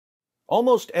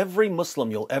Almost every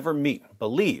Muslim you'll ever meet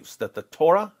believes that the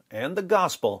Torah and the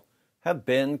Gospel have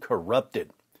been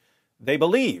corrupted. They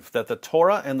believe that the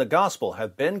Torah and the Gospel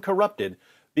have been corrupted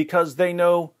because they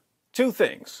know two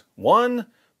things. One,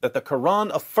 that the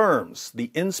Quran affirms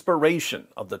the inspiration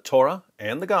of the Torah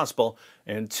and the Gospel,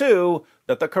 and two,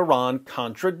 that the Quran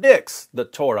contradicts the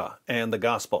Torah and the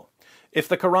Gospel. If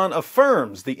the Quran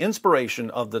affirms the inspiration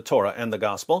of the Torah and the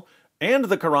Gospel, and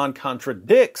the Quran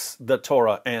contradicts the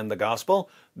Torah and the Gospel,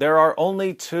 there are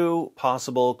only two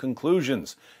possible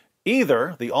conclusions.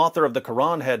 Either the author of the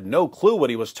Quran had no clue what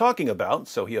he was talking about,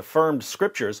 so he affirmed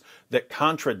scriptures that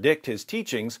contradict his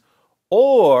teachings,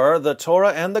 or the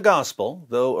Torah and the Gospel,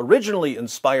 though originally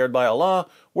inspired by Allah,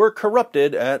 were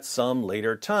corrupted at some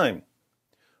later time.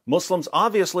 Muslims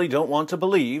obviously don't want to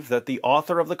believe that the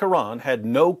author of the Quran had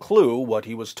no clue what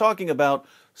he was talking about,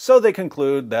 so they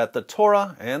conclude that the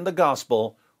Torah and the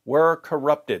Gospel were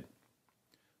corrupted.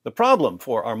 The problem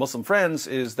for our Muslim friends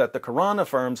is that the Quran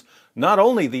affirms not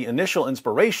only the initial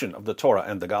inspiration of the Torah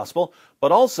and the Gospel,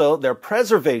 but also their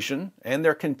preservation and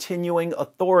their continuing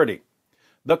authority.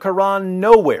 The Quran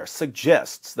nowhere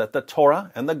suggests that the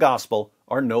Torah and the Gospel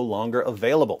are no longer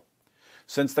available.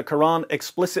 Since the Quran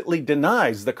explicitly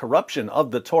denies the corruption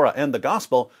of the Torah and the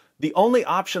Gospel, the only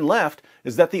option left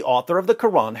is that the author of the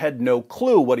Quran had no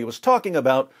clue what he was talking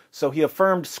about, so he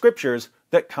affirmed scriptures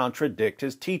that contradict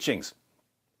his teachings.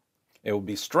 It would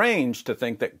be strange to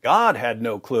think that God had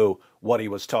no clue what he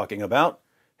was talking about.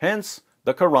 Hence,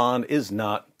 the Quran is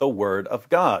not the Word of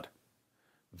God.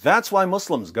 That's why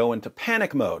Muslims go into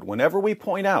panic mode whenever we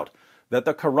point out that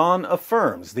the Quran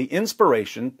affirms the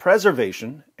inspiration,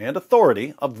 preservation, and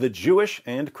authority of the Jewish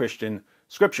and Christian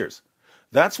scriptures.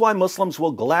 That's why Muslims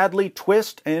will gladly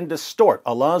twist and distort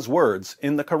Allah's words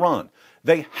in the Quran.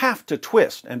 They have to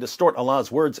twist and distort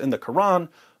Allah's words in the Quran,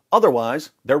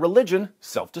 otherwise their religion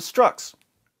self-destructs.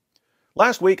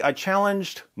 Last week I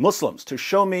challenged Muslims to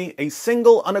show me a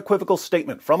single unequivocal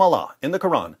statement from Allah in the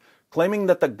Quran claiming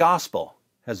that the Gospel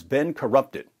has been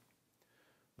corrupted.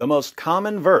 The most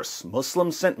common verse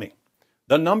Muslims sent me,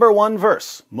 the number one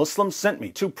verse Muslims sent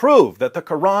me to prove that the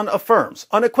Quran affirms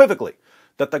unequivocally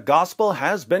that the Gospel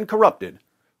has been corrupted,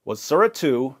 was Surah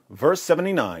 2, verse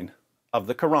 79 of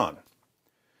the Quran.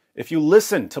 If you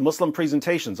listen to Muslim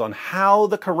presentations on how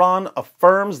the Quran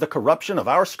affirms the corruption of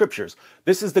our scriptures,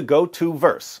 this is the go-to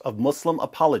verse of Muslim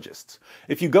apologists.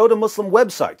 If you go to Muslim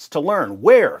websites to learn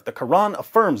where the Quran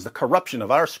affirms the corruption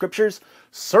of our scriptures,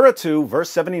 Surah 2, verse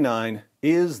 79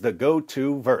 is the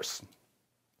go-to verse.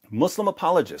 Muslim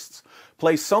apologists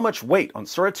place so much weight on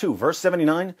Surah 2, verse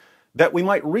 79, that we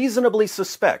might reasonably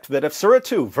suspect that if Surah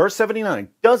 2, verse 79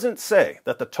 doesn't say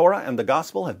that the Torah and the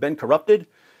Gospel have been corrupted,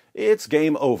 it's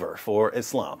game over for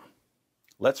Islam.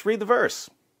 Let's read the verse.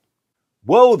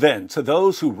 Woe then to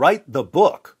those who write the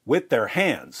book with their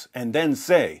hands and then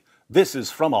say, "This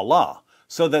is from Allah,"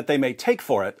 so that they may take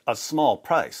for it a small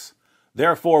price.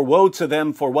 Therefore woe to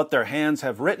them for what their hands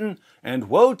have written, and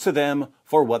woe to them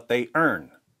for what they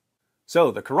earn.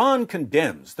 So the Quran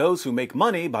condemns those who make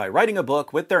money by writing a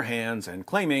book with their hands and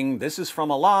claiming this is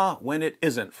from Allah when it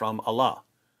isn't from Allah.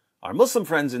 Our Muslim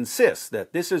friends insist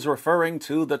that this is referring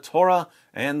to the Torah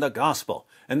and the Gospel,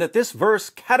 and that this verse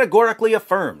categorically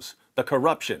affirms the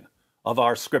corruption of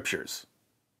our scriptures.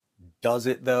 Does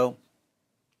it, though?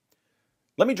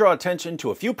 Let me draw attention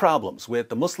to a few problems with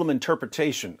the Muslim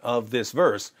interpretation of this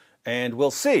verse, and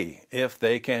we'll see if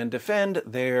they can defend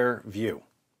their view.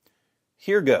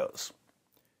 Here goes.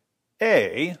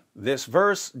 A, this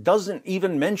verse doesn't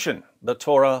even mention the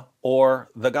Torah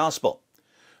or the Gospel.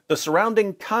 The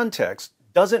surrounding context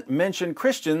doesn't mention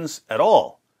Christians at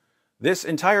all. This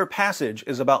entire passage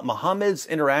is about Muhammad's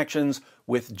interactions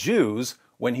with Jews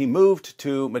when he moved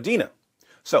to Medina.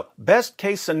 So, best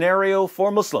case scenario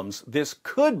for Muslims, this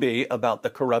could be about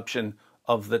the corruption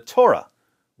of the Torah.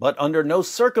 But under no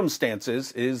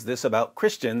circumstances is this about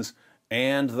Christians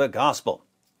and the Gospel.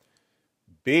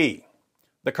 B,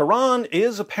 the Quran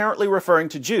is apparently referring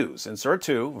to Jews in Surah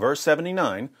 2, verse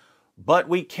 79, but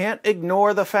we can't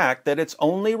ignore the fact that it's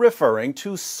only referring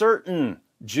to certain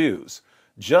Jews.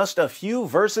 Just a few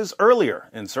verses earlier,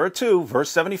 in Surah 2, verse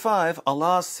 75,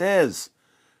 Allah says,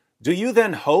 "Do you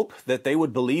then hope that they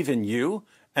would believe in you,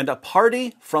 and a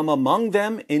party from among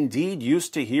them indeed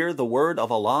used to hear the word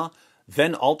of Allah,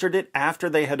 then altered it after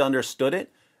they had understood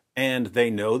it, and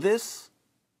they know this?"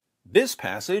 This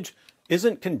passage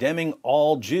isn't condemning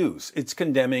all Jews. It's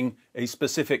condemning a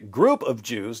specific group of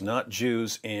Jews, not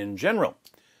Jews in general.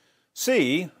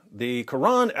 C, the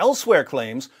Quran elsewhere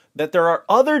claims that there are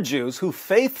other Jews who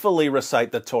faithfully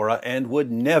recite the Torah and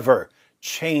would never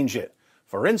change it.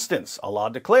 For instance, Allah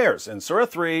declares in Surah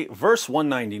 3, verse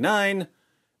 199,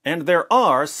 "And there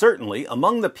are certainly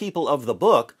among the people of the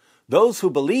book those who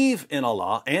believe in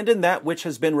Allah and in that which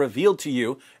has been revealed to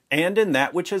you and in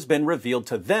that which has been revealed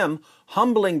to them,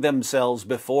 humbling themselves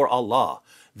before Allah.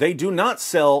 They do not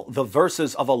sell the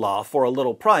verses of Allah for a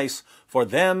little price. For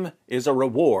them is a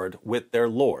reward with their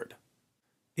Lord."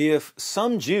 If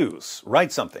some Jews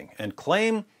write something and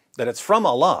claim that it's from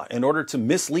Allah in order to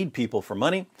mislead people for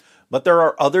money, but there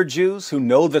are other Jews who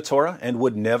know the Torah and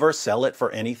would never sell it for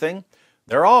anything,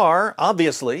 there are,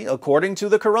 obviously, according to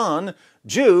the Quran,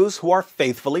 Jews who are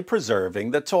faithfully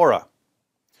preserving the Torah.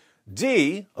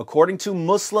 D, according to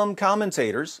Muslim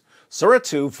commentators, Surah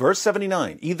 2, verse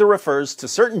 79 either refers to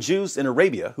certain Jews in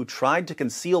Arabia who tried to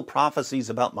conceal prophecies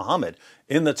about Muhammad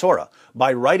in the Torah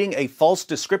by writing a false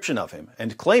description of him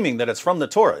and claiming that it's from the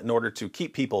Torah in order to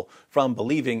keep people from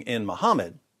believing in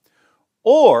Muhammad,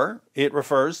 or it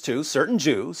refers to certain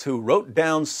Jews who wrote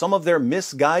down some of their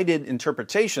misguided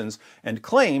interpretations and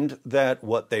claimed that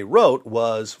what they wrote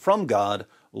was from God,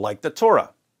 like the Torah.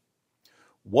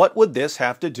 What would this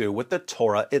have to do with the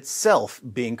Torah itself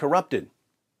being corrupted?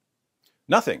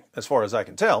 Nothing, as far as I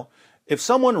can tell. If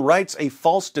someone writes a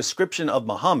false description of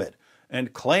Muhammad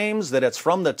and claims that it's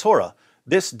from the Torah,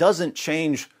 this doesn't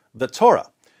change the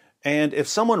Torah. And if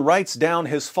someone writes down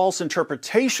his false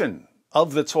interpretation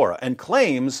of the Torah and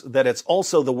claims that it's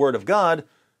also the Word of God,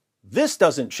 this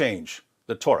doesn't change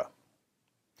the Torah.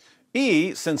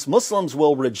 E, since Muslims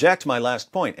will reject my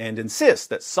last point and insist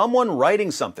that someone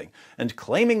writing something and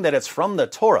claiming that it's from the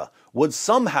Torah would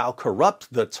somehow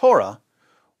corrupt the Torah,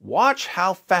 watch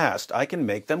how fast I can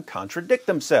make them contradict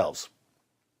themselves.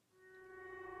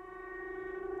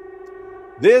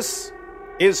 This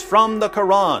is from the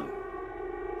Quran.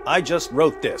 I just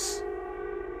wrote this.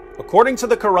 According to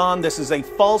the Quran, this is a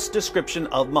false description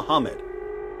of Muhammad,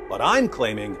 but I'm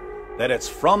claiming that it's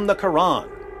from the Quran,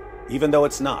 even though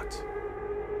it's not.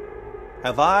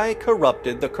 Have I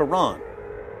corrupted the Quran?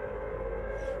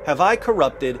 Have I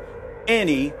corrupted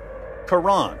any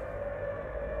Quran?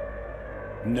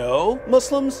 No,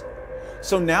 Muslims?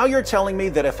 So now you're telling me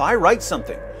that if I write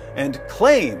something and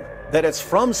claim that it's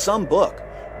from some book,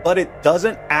 but it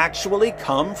doesn't actually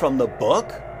come from the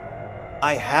book,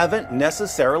 I haven't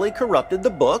necessarily corrupted the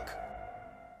book?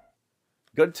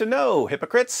 Good to know,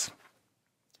 hypocrites.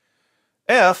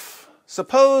 F,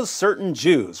 suppose certain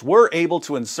Jews were able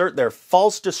to insert their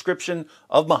false description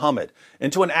of Muhammad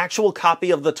into an actual copy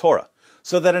of the Torah,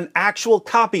 so that an actual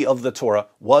copy of the Torah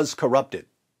was corrupted.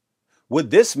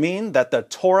 Would this mean that the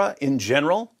Torah in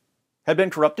general had been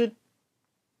corrupted?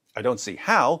 I don't see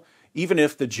how, even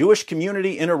if the Jewish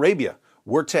community in Arabia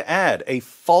were to add a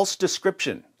false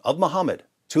description of Muhammad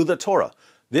to the Torah,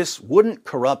 this wouldn't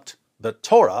corrupt the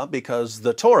Torah because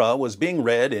the Torah was being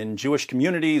read in Jewish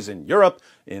communities in Europe,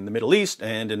 in the Middle East,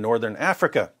 and in Northern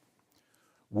Africa.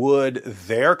 Would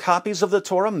their copies of the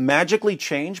Torah magically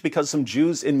change because some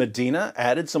Jews in Medina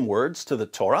added some words to the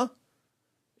Torah?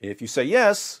 If you say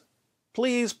yes,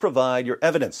 please provide your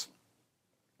evidence.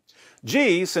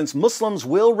 G, since Muslims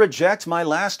will reject my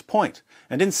last point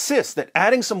and insist that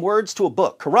adding some words to a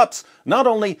book corrupts not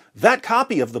only that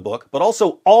copy of the book, but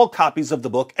also all copies of the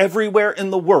book everywhere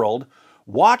in the world,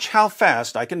 watch how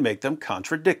fast I can make them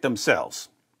contradict themselves.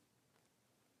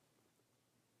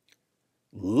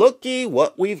 Looky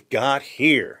what we've got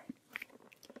here.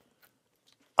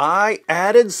 I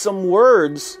added some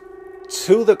words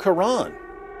to the Quran.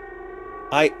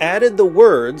 I added the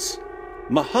words,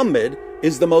 Muhammad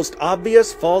is the most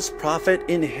obvious false prophet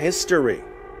in history.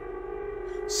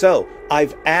 So,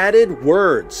 I've added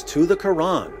words to the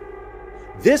Quran.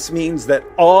 This means that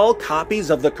all copies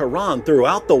of the Quran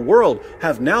throughout the world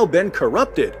have now been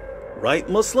corrupted. Right,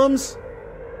 Muslims?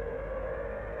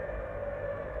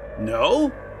 No?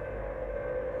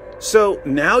 So,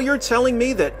 now you're telling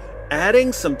me that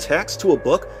adding some text to a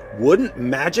book wouldn't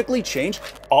magically change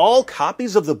all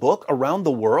copies of the book around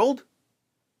the world?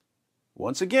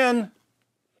 Once again,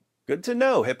 good to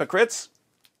know, hypocrites.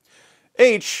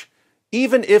 H,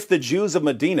 even if the Jews of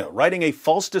Medina writing a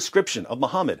false description of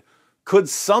Muhammad could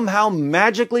somehow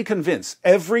magically convince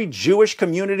every Jewish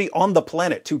community on the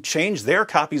planet to change their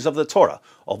copies of the Torah,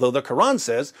 although the Quran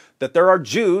says that there are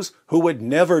Jews who would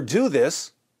never do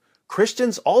this,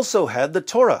 Christians also had the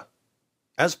Torah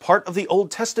as part of the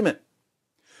Old Testament.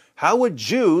 How would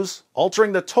Jews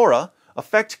altering the Torah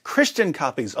affect Christian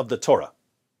copies of the Torah?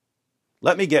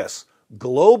 Let me guess.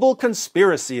 Global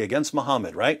conspiracy against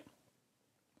Muhammad, right?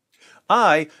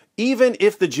 I, even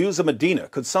if the Jews of Medina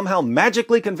could somehow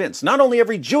magically convince not only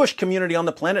every Jewish community on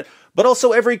the planet, but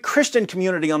also every Christian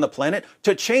community on the planet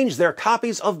to change their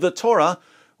copies of the Torah,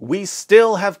 We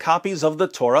still have copies of the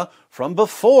Torah from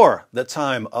before the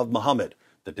time of Muhammad.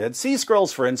 The Dead Sea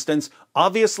Scrolls, for instance,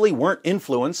 obviously weren't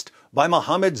influenced by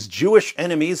Muhammad's Jewish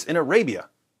enemies in Arabia.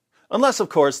 Unless, of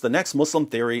course, the next Muslim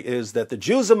theory is that the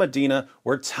Jews of Medina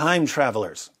were time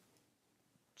travelers.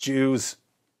 Jews.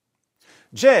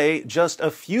 J, just a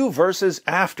few verses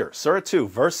after Surah 2,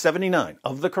 verse 79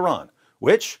 of the Quran,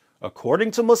 which,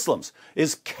 according to Muslims,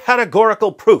 is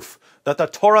categorical proof that the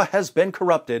Torah has been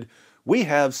corrupted, we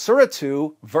have Surah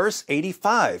 2, verse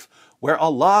 85, where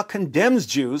Allah condemns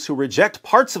Jews who reject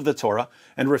parts of the Torah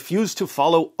and refuse to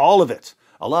follow all of it.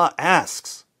 Allah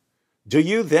asks, "Do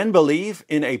you then believe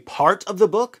in a part of the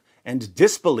book and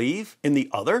disbelieve in the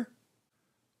other?"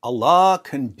 Allah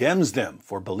condemns them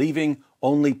for believing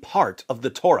only part of the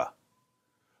Torah.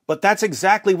 But that's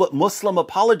exactly what Muslim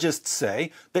apologists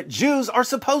say that Jews are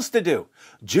supposed to do.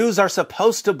 Jews are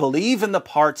supposed to believe in the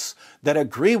parts that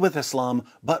agree with Islam,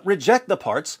 but reject the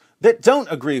parts that don't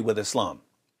agree with Islam.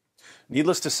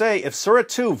 Needless to say, if Surah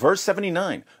 2, verse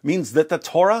 79 means that the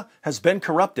Torah has been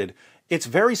corrupted, it's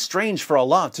very strange for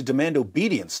Allah to demand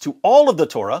obedience to all of the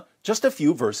Torah just a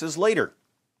few verses later.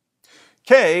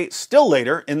 K, still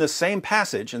later, in the same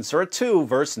passage, in Surah 2,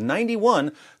 verse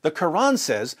 91, the Quran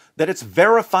says that it's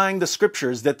verifying the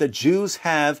scriptures that the Jews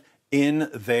have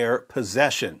in their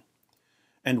possession.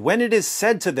 And when it is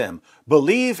said to them,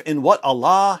 "Believe in what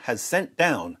Allah has sent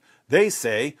down," they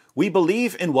say, "We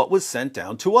believe in what was sent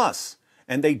down to us."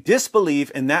 And they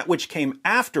disbelieve in that which came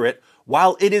after it,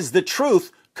 while it is the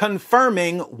truth,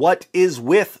 confirming what is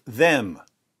with them.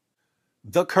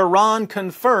 The Quran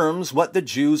confirms what the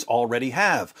Jews already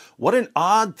have. What an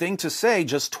odd thing to say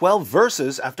just 12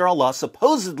 verses after Allah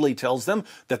supposedly tells them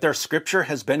that their scripture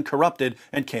has been corrupted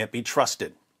and can't be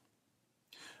trusted.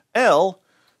 L,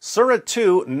 Surah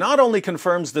 2 not only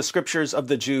confirms the scriptures of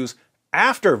the Jews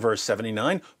after verse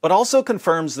 79, but also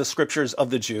confirms the scriptures of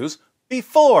the Jews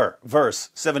before verse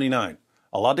 79.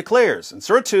 Allah declares in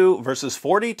Surah 2, verses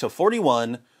 40 to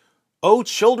 41, "O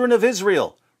children of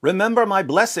Israel, remember my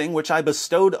blessing which I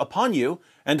bestowed upon you,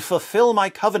 and fulfill my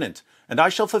covenant, and I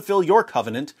shall fulfill your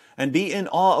covenant, and be in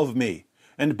awe of me,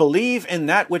 and believe in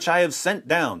that which I have sent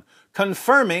down,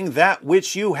 confirming that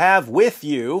which you have with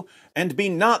you, and be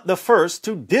not the first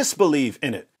to disbelieve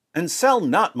in it, and sell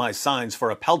not my signs for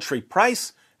a paltry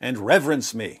price, and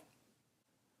reverence me."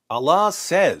 Allah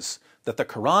says that the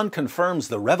Quran confirms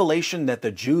the revelation that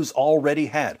the Jews already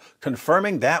had,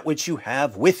 confirming that which you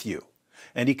have with you.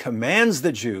 And he commands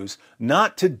the Jews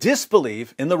not to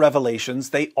disbelieve in the revelations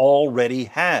they already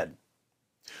had.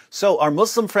 So our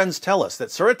Muslim friends tell us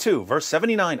that Surah 2, verse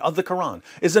 79 of the Quran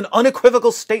is an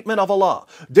unequivocal statement of Allah,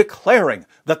 declaring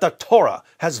that the Torah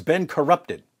has been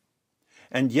corrupted.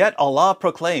 And yet Allah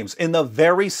proclaims in the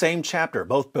very same chapter,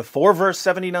 both before verse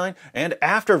 79 and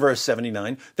after verse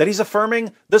 79, that he's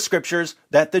affirming the scriptures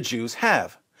that the Jews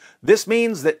have. This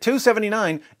means that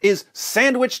 279 is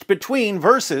sandwiched between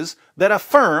verses that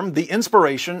affirm the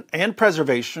inspiration and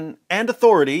preservation and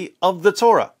authority of the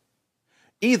Torah.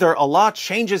 Either Allah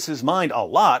changes his mind a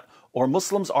lot, or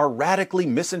Muslims are radically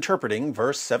misinterpreting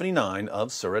verse 79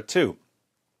 of Surah 2.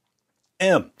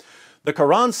 M. The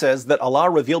Quran says that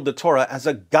Allah revealed the Torah as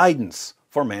a guidance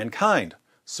for mankind.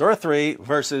 Surah 3,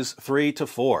 verses 3 to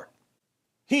 4.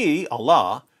 He,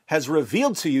 Allah, has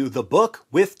revealed to you the book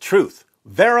with truth,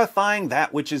 verifying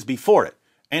that which is before it.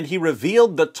 And he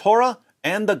revealed the Torah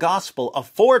and the gospel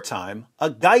aforetime, a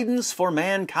guidance for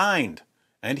mankind.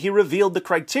 And he revealed the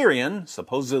criterion,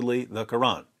 supposedly the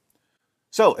Quran.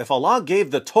 So, if Allah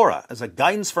gave the Torah as a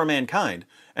guidance for mankind,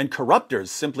 and corruptors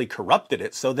simply corrupted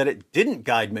it so that it didn't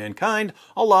guide mankind,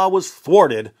 Allah was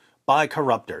thwarted by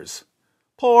corruptors.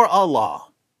 Poor Allah,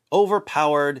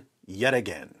 overpowered yet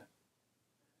again.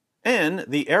 N,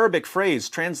 the Arabic phrase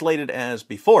translated as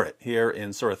before it, here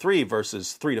in Surah 3,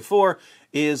 verses 3 to 4,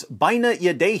 is baina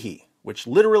yadayhi, which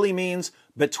literally means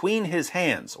between his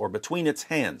hands, or between its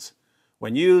hands.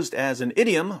 When used as an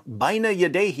idiom, baina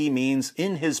yadayhi means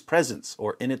in his presence,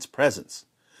 or in its presence.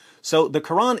 So the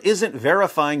Quran isn't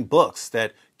verifying books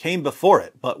that came before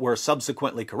it, but were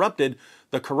subsequently corrupted.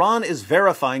 The Quran is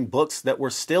verifying books that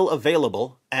were still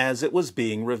available as it was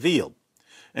being revealed.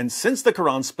 And since the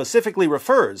Quran specifically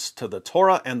refers to the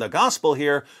Torah and the Gospel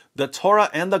here, the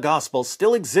Torah and the Gospel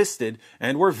still existed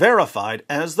and were verified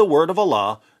as the word of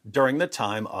Allah during the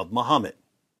time of Muhammad.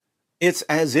 It's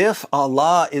as if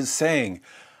Allah is saying,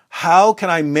 how can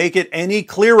I make it any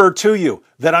clearer to you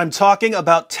that I'm talking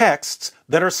about texts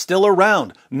that are still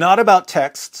around, not about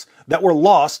texts that were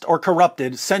lost or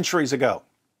corrupted centuries ago?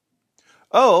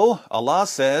 Oh, Allah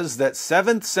says that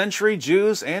 7th century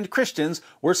Jews and Christians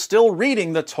were still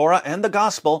reading the Torah and the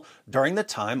Gospel during the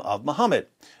time of Muhammad.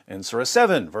 In Surah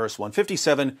 7, verse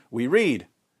 157, we read,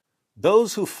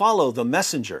 "Those who follow the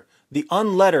messenger, the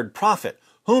unlettered prophet,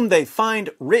 whom they find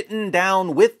written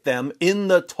down with them in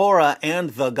the Torah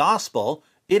and the Gospel,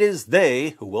 it is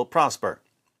they who will prosper."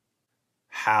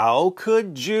 How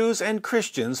could Jews and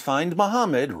Christians find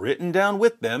Muhammad written down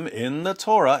with them in the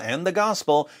Torah and the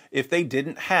Gospel if they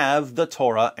didn't have the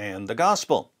Torah and the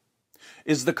Gospel?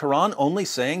 Is the Quran only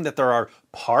saying that there are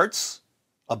parts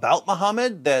about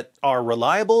Muhammad that are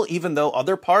reliable even though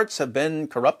other parts have been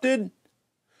corrupted?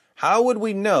 How would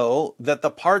we know that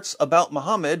the parts about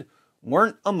Muhammad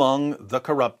weren't among the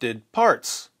corrupted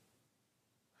parts?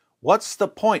 What's the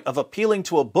point of appealing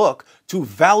to a book to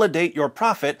validate your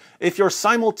prophet if you're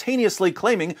simultaneously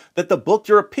claiming that the book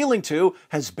you're appealing to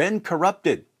has been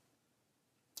corrupted?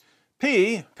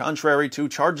 P, contrary to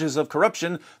charges of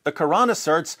corruption, the Quran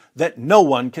asserts that no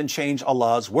one can change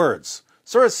Allah's words.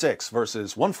 Surah 6,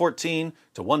 verses 114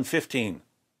 to 115.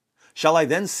 "Shall I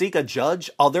then seek a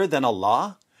judge other than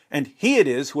Allah? And He it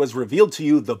is who has revealed to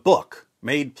you the book,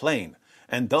 made plain.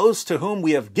 And those to whom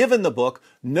we have given the book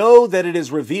know that it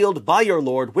is revealed by your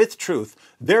Lord with truth.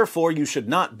 Therefore you should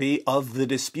not be of the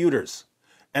disputers.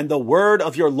 And the word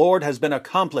of your Lord has been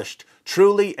accomplished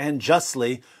truly and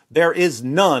justly. There is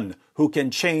none who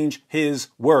can change His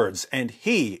words, and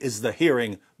He is the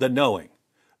hearing, the knowing.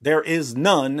 There is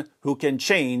none who can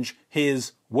change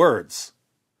His words."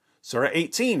 Surah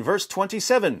 18, verse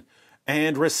 27.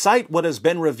 "And recite what has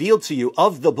been revealed to you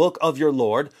of the book of your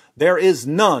Lord. There is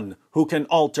none who can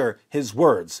alter His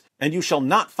words, and you shall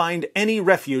not find any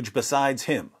refuge besides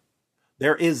Him."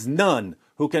 There is none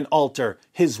who can alter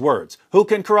His words. Who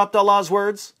can corrupt Allah's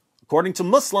words? According to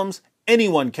Muslims,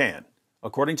 anyone can.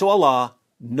 According to Allah,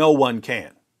 no one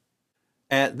can.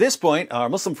 At this point, our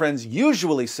Muslim friends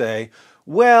usually say,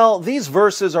 well, these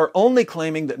verses are only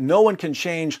claiming that no one can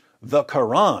change the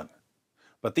Quran.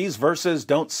 But these verses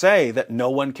don't say that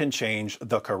no one can change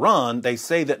the Quran. They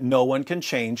say that no one can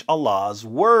change Allah's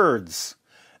words.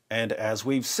 And as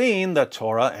we've seen, the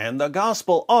Torah and the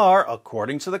Gospel are,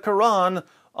 according to the Quran,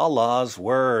 Allah's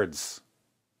words.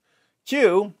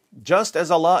 Q, just as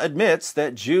Allah admits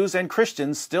that Jews and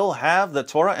Christians still have the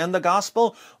Torah and the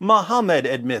Gospel, Muhammad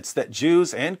admits that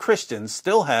Jews and Christians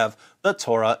still have the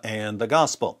Torah and the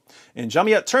Gospel. In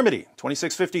Jami' at-Tirmidhi,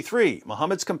 2653,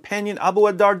 Muhammad's companion Abu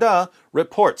ad-Darda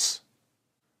reports,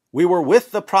 "We were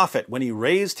with the Prophet when he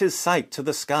raised his sight to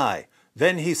the sky.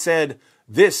 Then he said,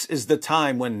 'This is the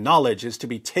time when knowledge is to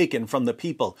be taken from the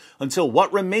people, until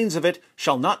what remains of it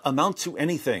shall not amount to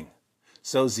anything.'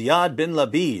 So Ziyad bin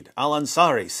Labid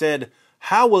al-Ansari said,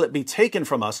 'How will it be taken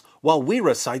from us while we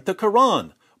recite the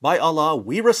Quran? By Allah,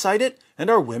 we recite it, and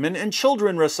our women and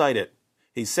children recite it.'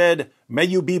 He said, 'May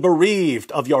you be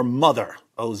bereaved of your mother,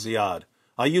 O Ziyad.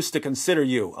 I used to consider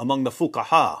you among the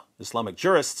fuqaha, Islamic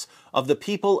jurists, of the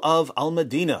people of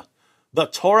Al-Madinah. The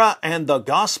Torah and the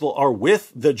Gospel are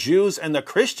with the Jews and the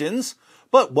Christians,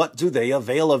 but what do they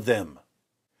avail of them?'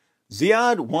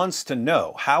 Ziyad wants to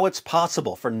know how it's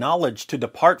possible for knowledge to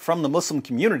depart from the Muslim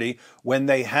community when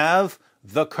they have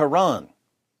the Quran.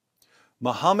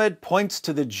 Muhammad points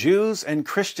to the Jews and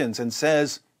Christians and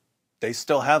says, they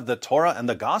still have the Torah and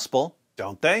the Gospel,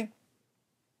 don't they?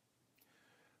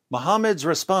 Muhammad's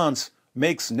response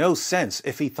makes no sense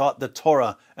if he thought the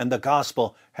Torah and the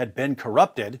Gospel had been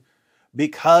corrupted,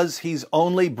 because he's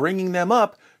only bringing them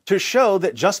up to show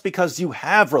that just because you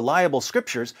have reliable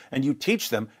scriptures and you teach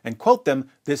them and quote them,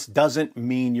 this doesn't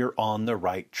mean you're on the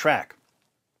right track.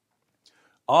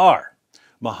 R.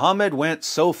 Muhammad went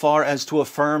so far as to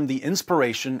affirm the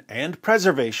inspiration and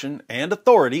preservation and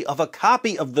authority of a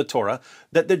copy of the Torah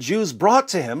that the Jews brought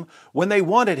to him when they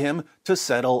wanted him to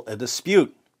settle a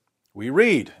dispute. We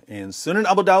read in Sunan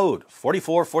Abu Dawud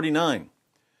 44:49,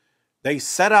 "They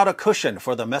set out a cushion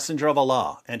for the Messenger of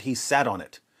Allah, and he sat on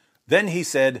it. Then he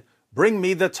said, 'Bring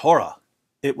me the Torah.'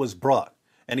 It was brought,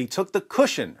 and he took the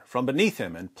cushion from beneath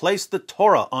him and placed the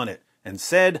Torah on it, and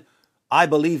said, 'I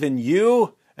believe in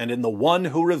you and in the one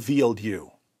who revealed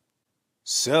you.'"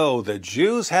 So the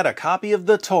Jews had a copy of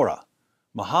the Torah.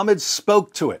 Muhammad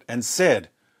spoke to it and said,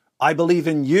 "I believe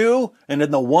in you and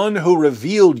in the one who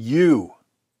revealed you."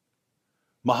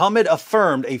 Muhammad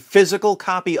affirmed a physical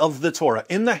copy of the Torah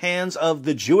in the hands of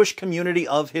the Jewish community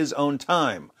of his own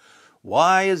time.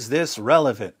 Why is this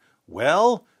relevant?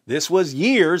 Well, this was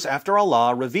years after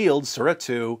Allah revealed Surah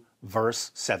 2,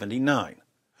 verse 79.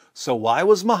 So why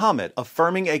was Muhammad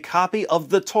affirming a copy of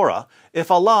the Torah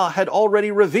if Allah had already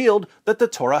revealed that the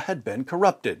Torah had been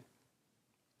corrupted?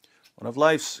 One of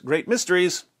life's great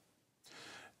mysteries.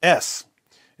 S.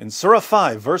 In Surah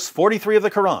 5, verse 43 of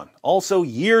the Quran, also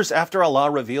years after Allah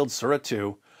revealed Surah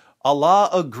 2, Allah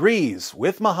agrees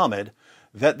with Muhammad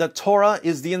that the Torah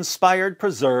is the inspired,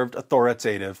 preserved,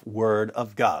 authoritative Word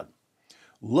of God.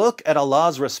 Look at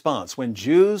Allah's response when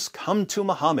Jews come to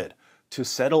Muhammad to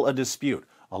settle a dispute.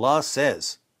 Allah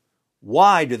says,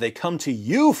 "Why do they come to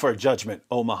you for judgment,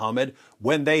 O Muhammad,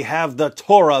 when they have the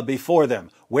Torah before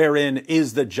them, wherein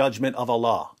is the judgment of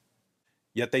Allah?"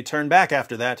 Yet they turn back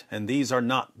after that, and these are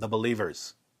not the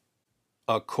believers.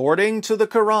 According to the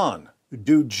Quran,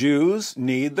 do Jews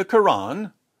need the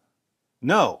Quran?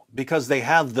 No, because they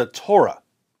have the Torah.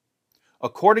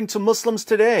 According to Muslims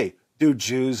today, do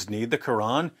Jews need the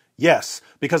Quran? Yes,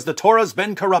 because the Torah's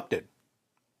been corrupted.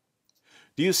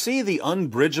 Do you see the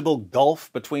unbridgeable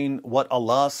gulf between what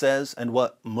Allah says and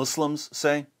what Muslims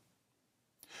say?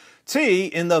 T,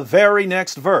 in the very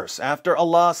next verse, after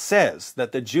Allah says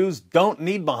that the Jews don't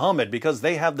need Muhammad because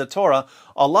they have the Torah,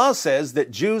 Allah says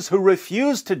that Jews who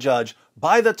refuse to judge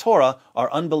by the Torah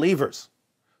are unbelievers.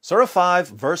 Surah 5,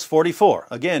 verse 44,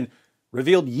 again,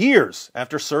 revealed years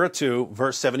after Surah 2,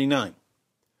 verse 79.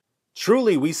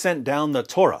 Truly we sent down the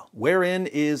Torah, wherein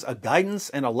is a guidance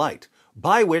and a light,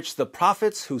 by which the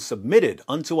prophets who submitted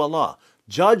unto Allah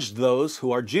judged those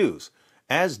who are Jews,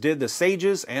 as did the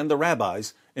sages and the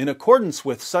rabbis, in accordance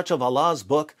with such of Allah's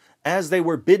book as they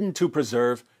were bidden to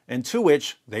preserve, and to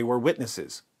which they were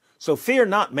witnesses. So fear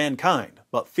not mankind,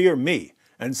 but fear me,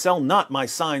 and sell not my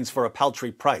signs for a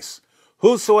paltry price.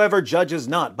 Whosoever judges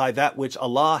not by that which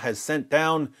Allah has sent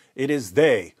down, it is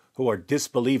they who are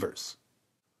disbelievers.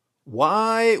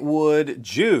 Why would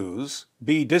Jews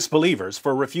be disbelievers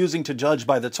for refusing to judge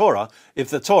by the Torah if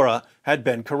the Torah had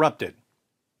been corrupted?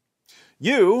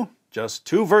 Just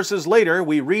 2 verses later,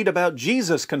 we read about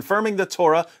Jesus confirming the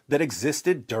Torah that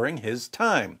existed during his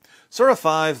time. Surah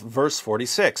 5, verse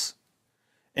 46.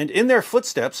 And in their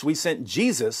footsteps we sent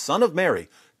Jesus, son of Mary,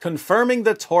 confirming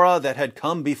the Torah that had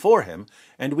come before him,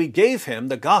 and we gave him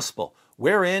the gospel,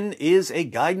 wherein is a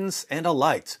guidance and a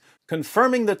light,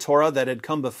 confirming the Torah that had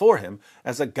come before him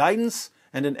as a guidance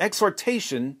and an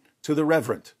exhortation to the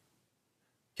reverent.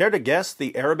 Care to guess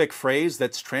the Arabic phrase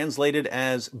that's translated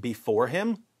as before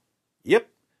him? Yep,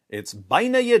 it's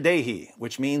baina yadehi,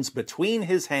 which means between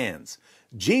his hands.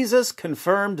 Jesus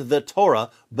confirmed the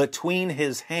Torah between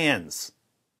his hands.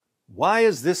 Why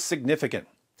is this significant?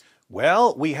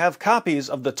 Well, we have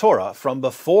copies of the Torah from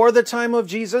before the time of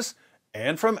Jesus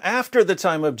and from after the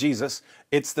time of Jesus.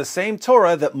 It's the same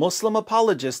Torah that Muslim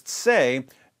apologists say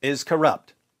is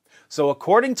corrupt. So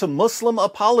according to Muslim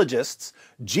apologists,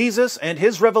 Jesus and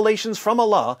his revelations from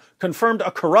Allah confirmed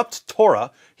a corrupt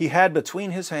Torah he had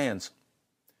between his hands.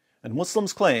 And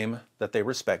Muslims claim that they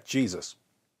respect Jesus.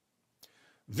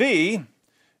 V,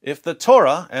 if the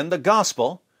Torah and the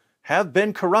Gospel have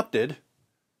been corrupted,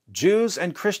 Jews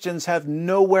and Christians have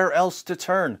nowhere else to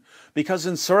turn, because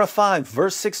in Surah 5,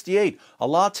 verse 68,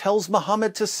 Allah tells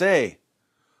Muhammad to say,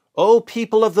 "O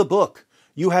people of the book,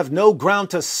 you have no ground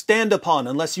to stand upon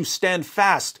unless you stand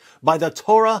fast by the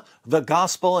Torah, the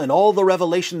Gospel, and all the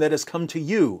revelation that has come to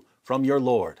you from your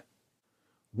Lord."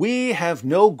 We have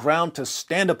no ground to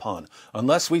stand upon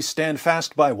unless we stand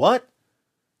fast by what?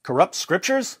 Corrupt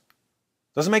scriptures?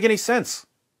 Doesn't make any sense.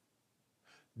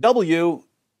 W,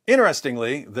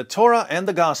 interestingly, the Torah and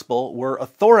the Gospel were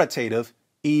authoritative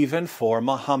even for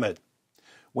Muhammad.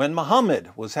 When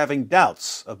Muhammad was having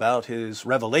doubts about his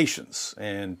revelations,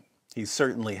 and he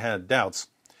certainly had doubts,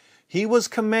 he was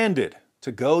commanded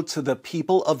to go to the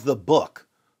people of the book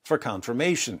for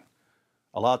confirmation.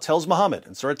 Allah tells Muhammad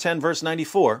in Surah 10, verse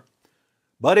 94,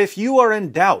 "But if you are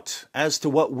in doubt as to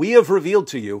what we have revealed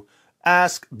to you,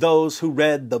 ask those who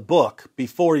read the book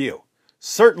before you.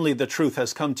 Certainly the truth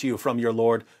has come to you from your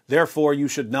Lord, therefore you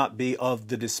should not be of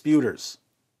the disputers."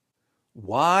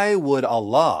 Why would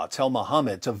Allah tell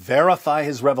Muhammad to verify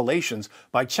his revelations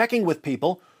by checking with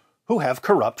people who have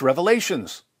corrupt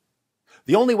revelations?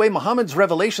 The only way Muhammad's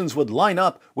revelations would line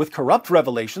up with corrupt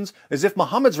revelations is if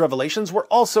Muhammad's revelations were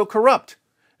also corrupt.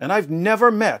 And I've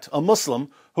never met a Muslim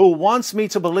who wants me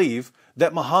to believe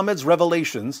that Muhammad's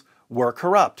revelations were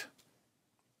corrupt.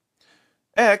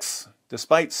 X,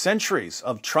 despite centuries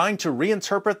of trying to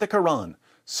reinterpret the Quran,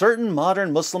 certain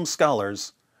modern Muslim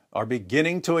scholars are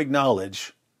beginning to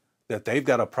acknowledge that they've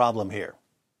got a problem here.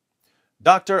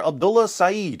 Dr. Abdullah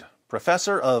Saeed,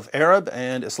 professor of Arab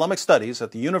and Islamic Studies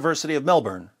at the University of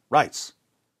Melbourne, writes,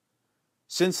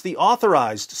 "Since the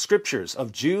authorized scriptures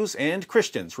of Jews and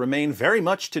Christians remain very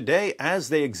much today as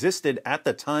they existed at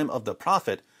the time of the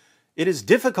Prophet, it is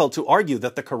difficult to argue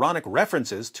that the Quranic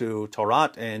references to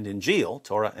Torah and Injil,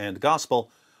 Torah and Gospel,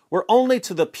 were only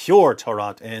to the pure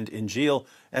Torah and Injil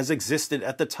as existed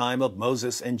at the time of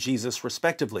Moses and Jesus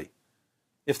respectively.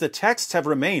 If the texts have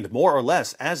remained more or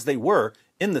less as they were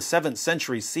in the 7th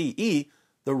century CE,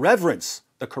 the reverence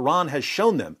the Quran has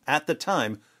shown them at the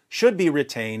time should be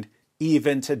retained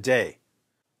even today.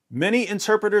 Many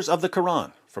interpreters of the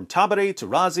Quran, from Tabari to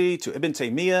Razi to Ibn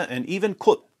Taymiyyah and even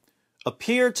Qutb,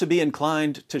 appear to be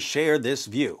inclined to share this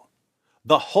view.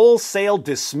 The wholesale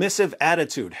dismissive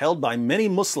attitude held by many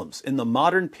Muslims in the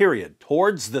modern period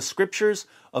towards the scriptures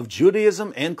of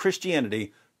Judaism and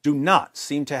Christianity do not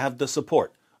seem to have the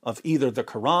support of either the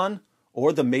Quran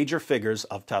or the major figures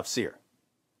of tafsir.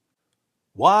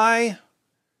 Why,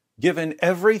 given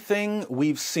everything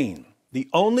we've seen, the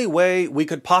only way we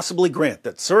could possibly grant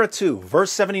that Surah 2,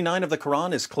 verse 79 of the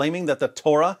Quran is claiming that the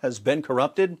Torah has been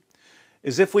corrupted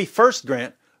is if we first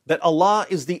grant that Allah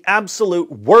is the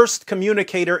absolute worst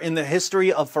communicator in the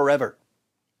history of forever.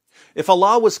 If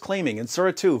Allah was claiming in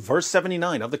Surah 2, verse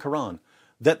 79 of the Quran,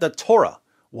 that the Torah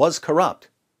was corrupt,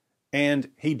 and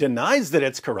he denies that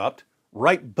it's corrupt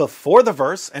right before the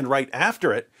verse and right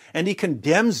after it, and he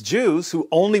condemns Jews who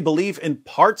only believe in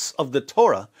parts of the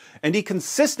Torah, and he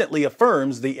consistently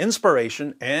affirms the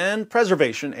inspiration and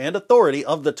preservation and authority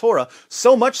of the Torah,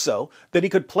 so much so that he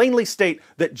could plainly state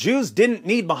that Jews didn't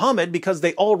need Muhammad because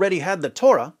they already had the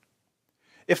Torah.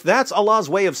 If that's Allah's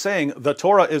way of saying the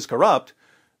Torah is corrupt,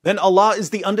 then Allah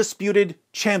is the undisputed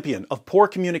champion of poor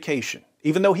communication,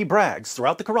 even though he brags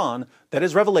throughout the Quran that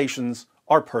his revelations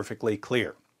are perfectly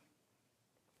clear.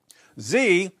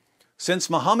 Z, since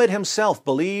Muhammad himself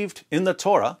believed in the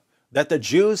Torah that the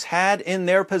Jews had in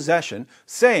their possession,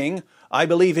 saying, I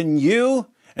believe in you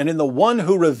and in the one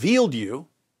who revealed you,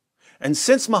 and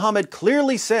since Muhammad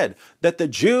clearly said that the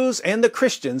Jews and the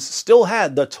Christians still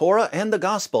had the Torah and the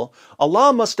Gospel,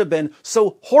 Allah must have been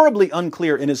so horribly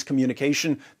unclear in his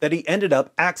communication that he ended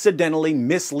up accidentally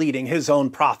misleading his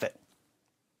own prophet.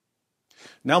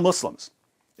 Now Muslims,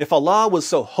 if Allah was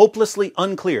so hopelessly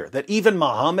unclear that even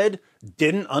Muhammad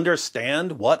didn't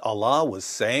understand what Allah was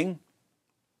saying,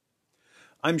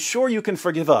 I'm sure you can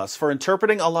forgive us for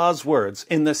interpreting Allah's words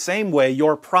in the same way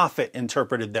your prophet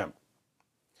interpreted them.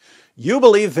 You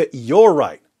believe that you're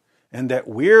right and that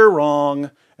we're wrong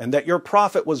and that your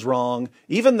prophet was wrong,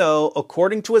 even though,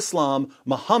 according to Islam,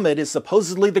 Muhammad is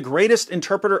supposedly the greatest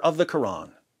interpreter of the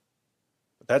Quran.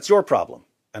 But that's your problem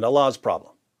and Allah's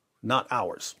problem, not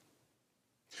ours.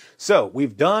 So,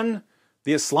 we've done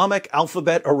the Islamic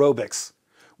alphabet aerobics.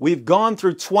 We've gone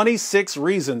through 26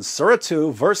 reasons Surah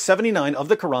 2, verse 79 of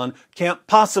the Quran can't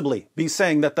possibly be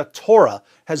saying that the Torah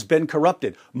has been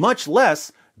corrupted, much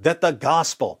less that the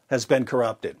Gospel has been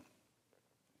corrupted.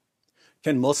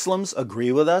 Can Muslims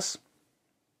agree with us?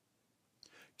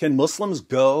 Can Muslims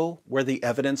go where the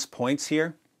evidence points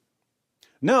here?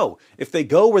 No, if they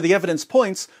go where the evidence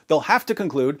points, they'll have to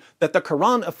conclude that the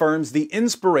Quran affirms the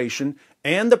inspiration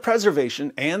and the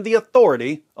preservation and the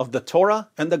authority of the Torah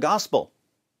and the Gospel.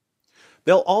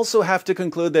 They'll also have to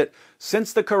conclude that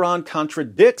since the Quran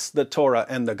contradicts the Torah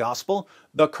and the Gospel,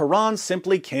 the Quran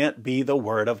simply can't be the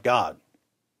Word of God.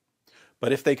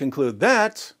 But if they conclude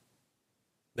that,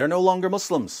 they're no longer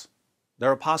Muslims.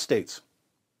 They're apostates.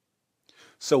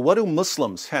 So what do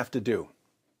Muslims have to do?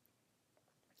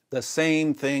 The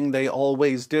same thing they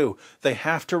always do. They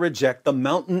have to reject the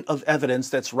mountain of evidence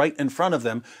that's right in front of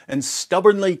them and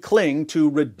stubbornly cling to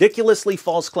ridiculously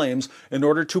false claims in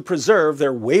order to preserve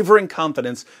their wavering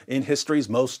confidence in history's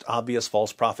most obvious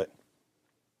false prophet.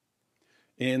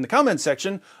 In the comment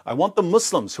section, I want the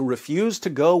Muslims who refuse to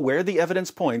go where the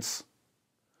evidence points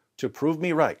to prove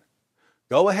me right.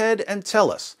 Go ahead and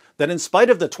tell us that in spite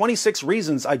of the 26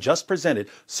 reasons I just presented,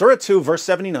 Surah 2 verse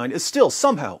 79 is still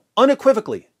somehow,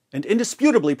 unequivocally, and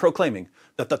indisputably proclaiming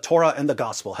that the Torah and the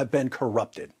Gospel have been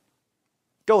corrupted.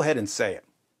 Go ahead and say it.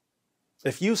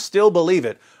 If you still believe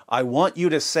it, I want you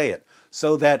to say it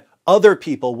so that other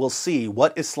people will see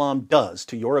what Islam does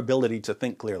to your ability to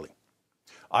think clearly.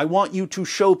 I want you to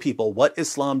show people what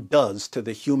Islam does to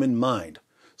the human mind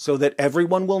so that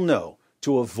everyone will know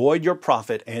to avoid your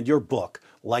prophet and your book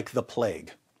like the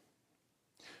plague.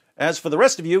 As for the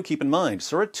rest of you, keep in mind,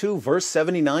 Surah 2 verse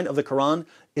 79 of the Quran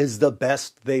is the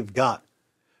best they've got.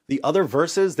 The other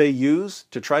verses they use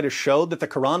to try to show that the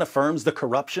Quran affirms the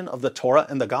corruption of the Torah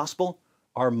and the Gospel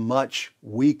are much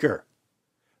weaker.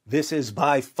 This is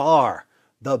by far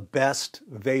the best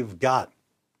they've got.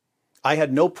 I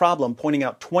had no problem pointing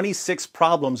out 26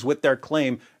 problems with their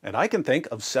claim, and I can think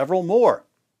of several more.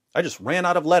 I just ran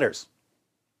out of letters.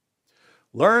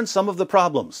 Learn some of the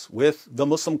problems with the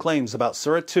Muslim claims about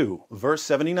Surah 2, verse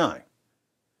 79,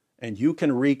 and you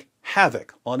can wreak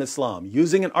havoc on Islam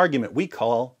using an argument we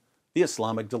call the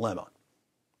Islamic dilemma.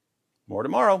 More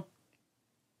tomorrow.